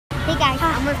guys,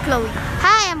 I'm with Chloe.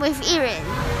 Hi, I'm with Erin.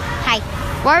 Hi.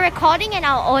 We're recording in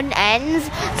our own ends,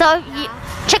 so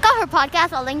check out her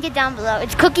podcast. I'll link it down below.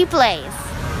 It's Cookie Plays.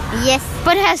 Yes.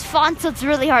 But it has fonts, so it's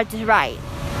really hard to write.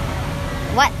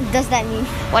 What does that mean?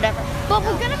 Whatever. But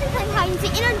we're gonna be playing hide and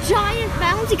seek in a giant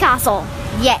bouncy castle.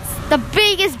 Yes. The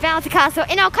biggest bouncy castle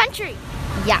in our country.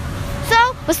 Yeah.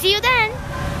 So, we'll see you then.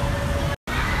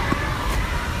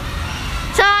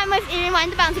 So, I'm with Erin in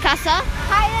the bouncy castle.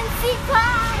 Hide and seek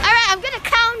time. Alright, I'm gonna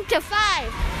count to 5.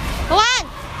 1,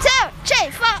 2, 3,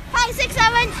 4, 5, 6,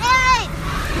 7, 8.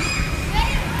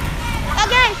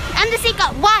 Okay, I'm the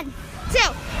seeker. 1, 2,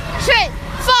 3,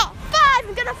 4, 5.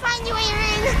 I'm gonna find you,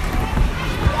 Erin.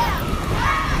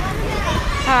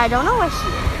 I don't know where she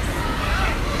is.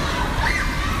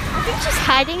 I think she's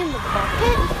hiding in the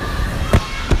bucket.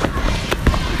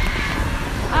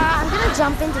 I'm gonna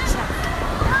jump in to check.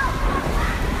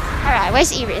 Alright,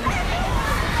 where's Erin?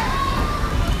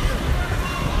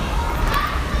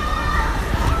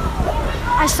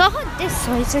 I saw her this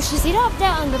way, so she's either up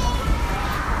there on the...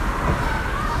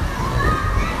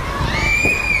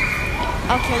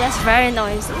 Okay, that's very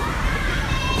noisy.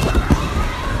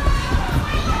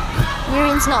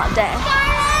 Erin's not there.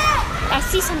 I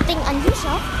see something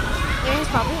unusual. Erin's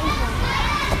probably in front.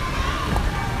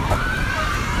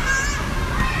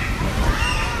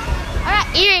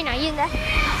 Alright, Erin, are you in there?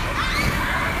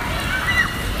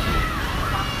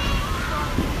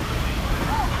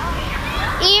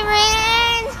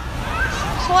 Erin!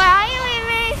 Where are you,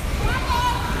 Erin?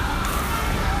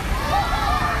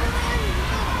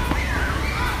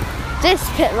 This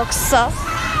pit looks sus.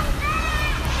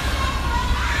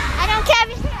 I don't care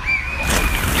if it's...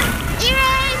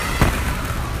 Erin!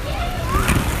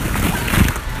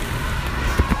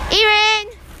 Erin!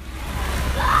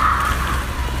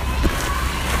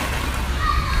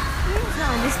 Erin's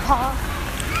not in this paw.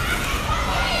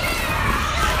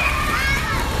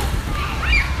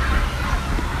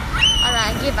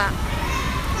 Alright, give up.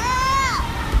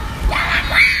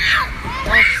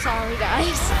 Oh, sorry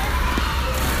guys.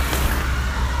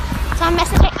 So I'm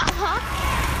messaging her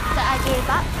that I gave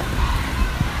up.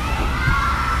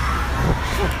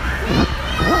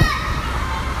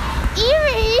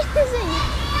 Erin!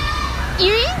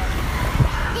 Erin?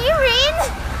 Erin?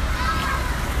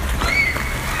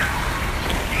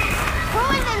 Who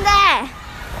is in there?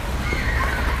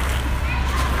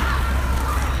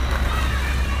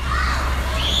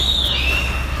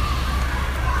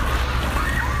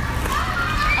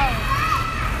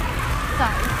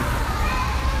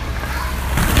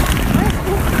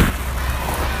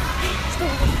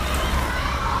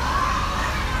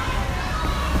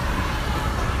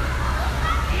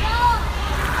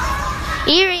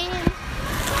 Erin!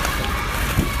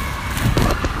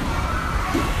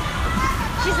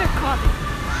 She's recording.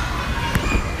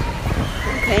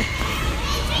 Okay.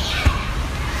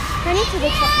 I need to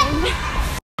look for him.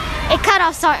 It cut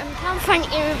off, sorry. I'm trying to find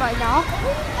Erin right now.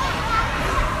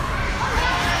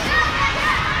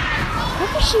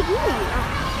 What is she doing?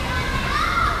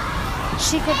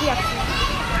 She could be up here.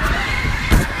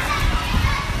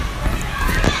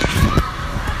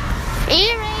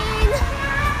 Erin!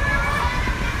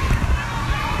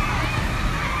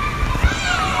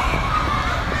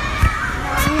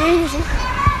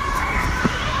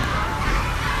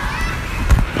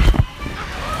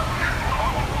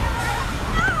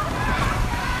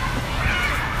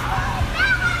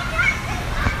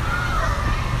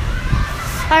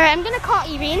 Alright, I'm gonna call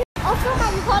Erin. Also, my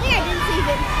recording, I didn't save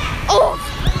it. Oh!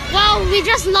 Well, we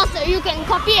just lost it. You can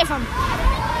copy it from...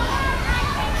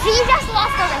 We just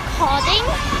lost the recording.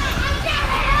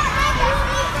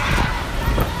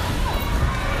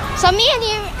 So me and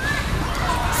Erin...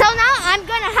 So now I'm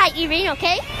gonna hide Erin,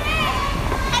 okay?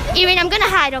 Erin, I'm gonna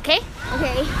hide, okay?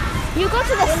 Okay. You go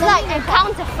to the slide and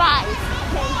count to 5.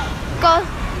 Okay. Go.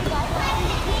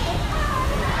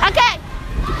 Okay.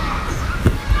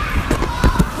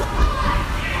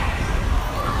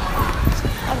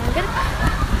 I'm gonna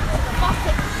box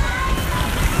it.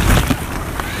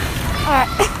 Alright.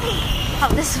 How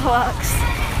this works.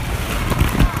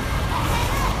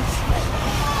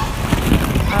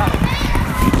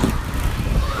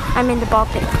 I'm in the ball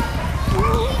pit.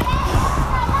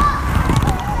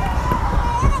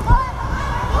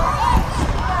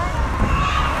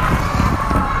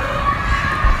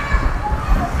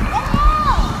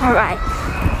 Alright.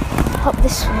 Hope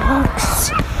this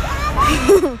works.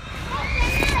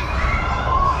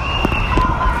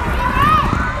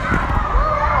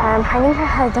 I'm hiding her.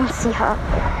 I don't see her.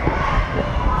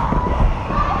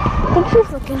 I think she's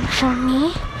looking for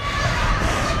me.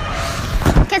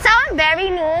 Can someone bury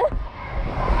me?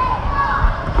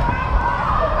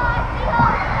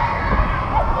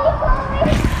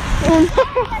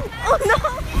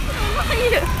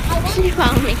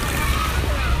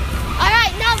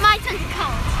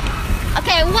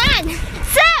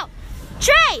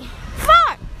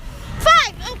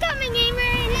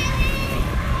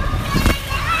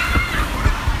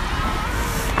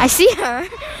 I see her,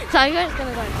 so I'm just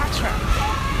gonna go and catch her.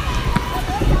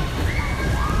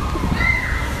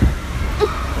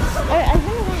 I'm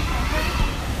gonna go and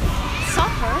stop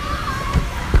her.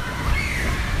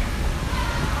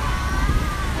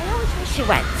 I know which way she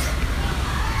went.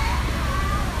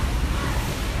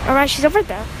 Alright, she's over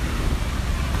there.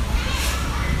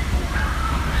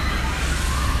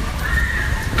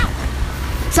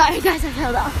 Sorry guys, I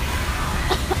fell down.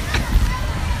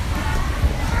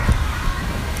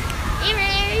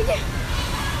 Erin!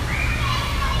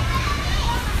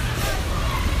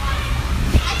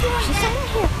 She's standing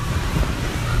here.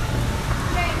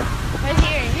 Where's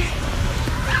Erin?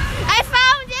 I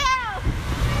found you!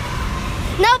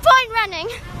 No point running.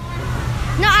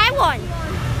 No, I won.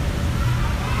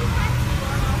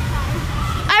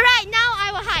 Alright, now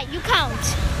I will hide. You count.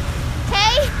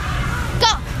 Okay?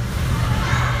 Go!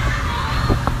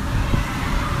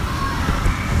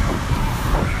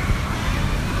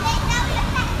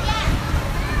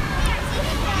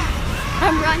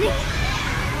 I'm running.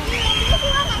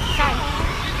 Sorry.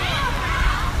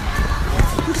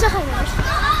 I'm so hungry.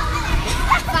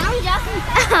 Found you.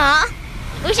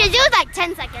 We should do like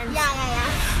 10 seconds. Yeah.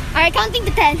 Alright, counting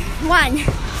to 10. 1, 2,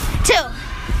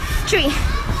 3,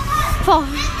 4,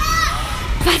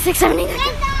 5, 6, 7, 8, 9.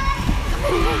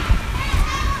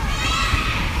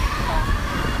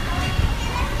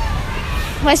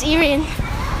 Where's Erin?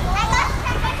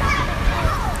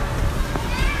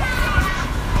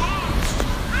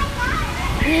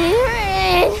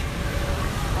 Erin!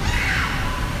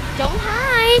 Don't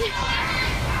hide!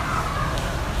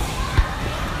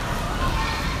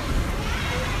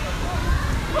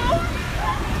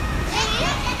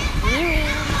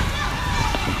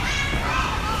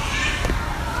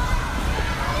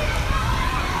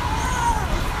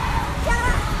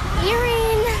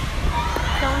 Erin!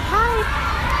 Don't hide!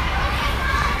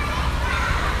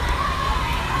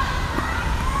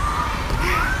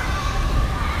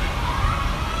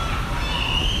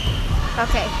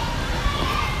 Okay.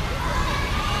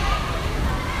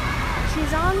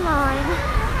 She's online.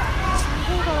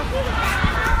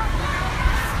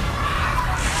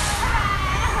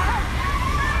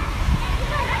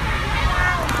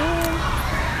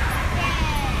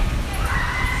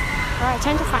 Alright,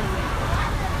 time to find me.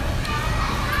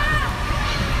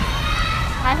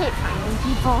 I hate finding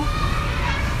people.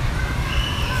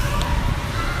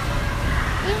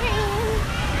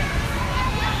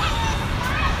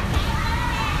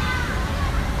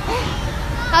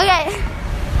 Okay.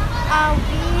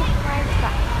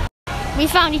 We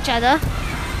found each other.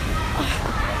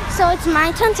 So it's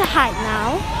my turn to hide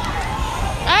now.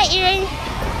 Alright, Erin.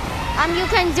 You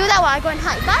can do that while I go and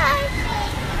hide. Bye.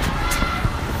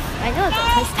 I know it's a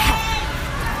place to hide.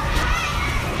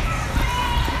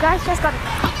 You guys just gotta.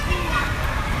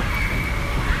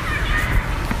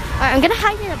 Alright, I'm gonna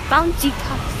hide in a bouncy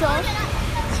castle.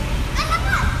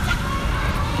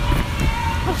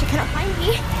 Oh, she cannot find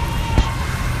me.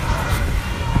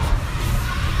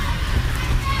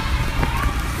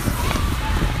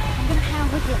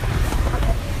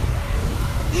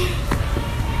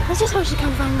 Let's just hope she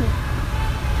can't find me.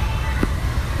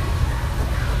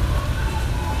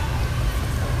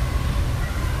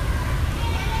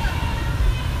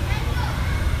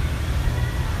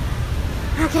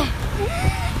 Okay.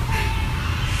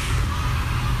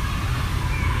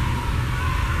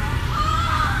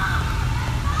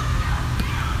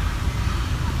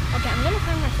 Okay, I'm gonna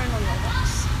find my friend on Roblox.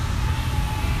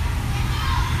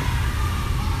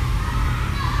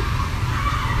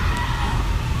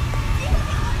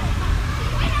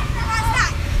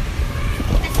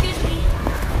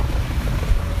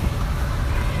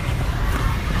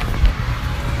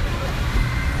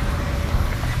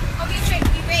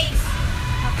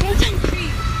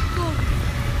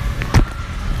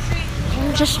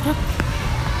 Just look.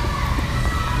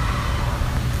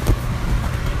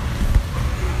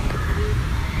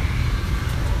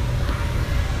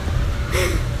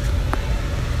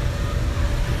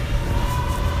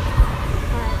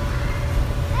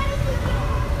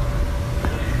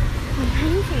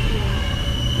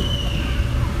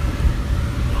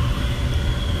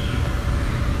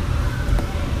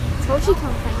 So she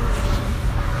can't find me.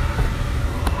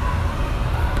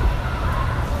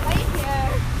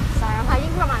 Sorry, I'm hiding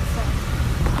from myself.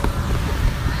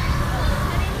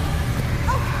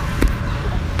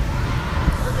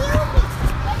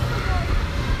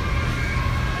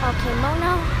 Okay,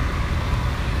 Mona.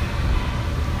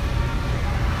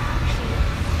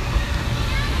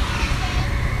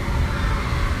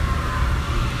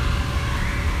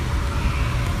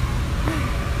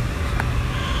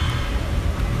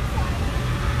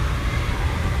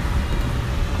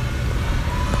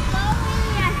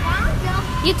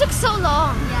 You took so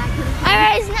long. Yeah, I couldn't.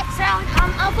 Anyways, next round,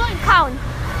 I'll go and count.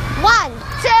 1,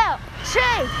 2,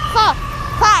 3, 4,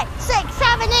 5, 6,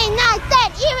 7, 8, 9,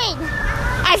 10. Erin,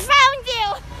 I found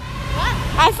you. What?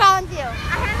 I found you.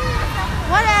 I haven't even done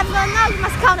Whatever. Now you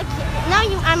must count.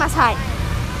 I must hide.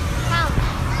 count.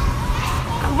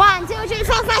 1, 2, 3,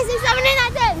 4, 5, 6, 7,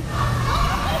 8, 9, 10.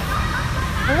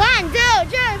 1,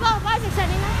 2, 3, 4, 5, 6,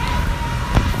 7, 8, 9.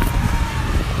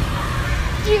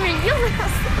 Erin, you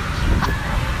little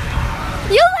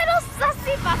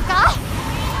sussy fucker.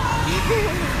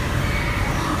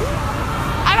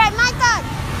 Alright, my turn.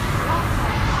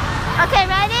 Okay,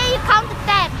 ready? You count to 10.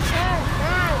 9,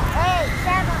 8,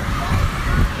 7.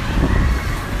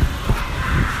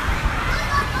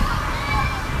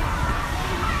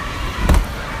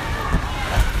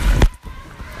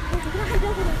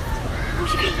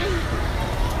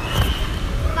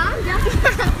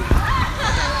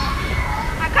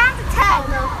 I count to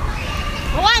 10.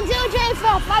 1, 2, 3,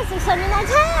 4, 5, 6, 7, 8, 9,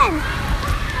 10.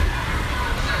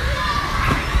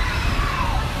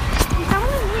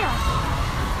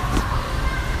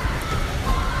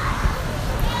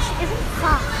 She isn't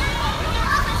fast.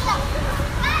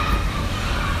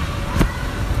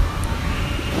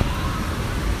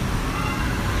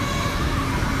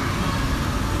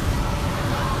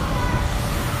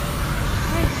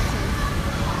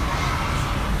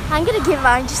 I'm gonna give up.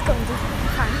 I'm just going to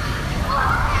fun.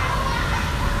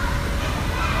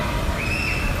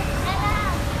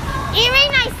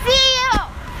 Erin, I see you.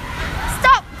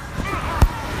 Stop.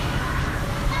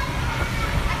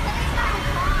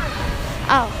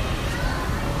 Oh.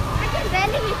 I can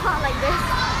barely record like this.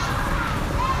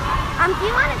 Do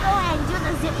you want to go and do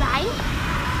the zip line?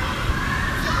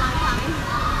 Zip line time.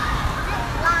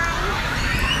 Zip line.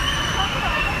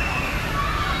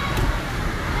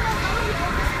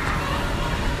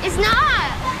 It's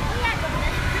not.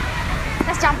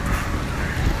 Let's jump.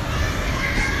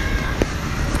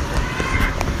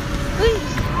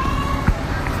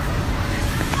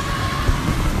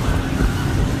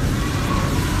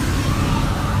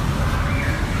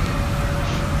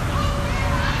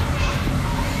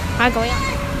 I'm going up.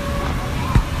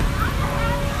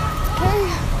 Okay.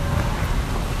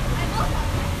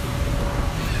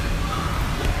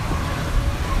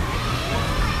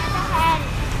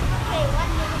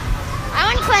 I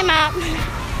want to climb up.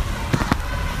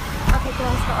 Okay, go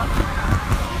on, stop.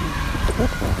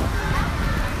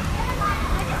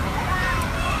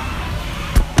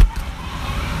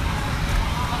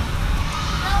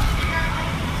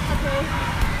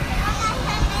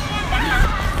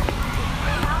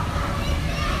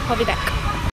 I'll be back.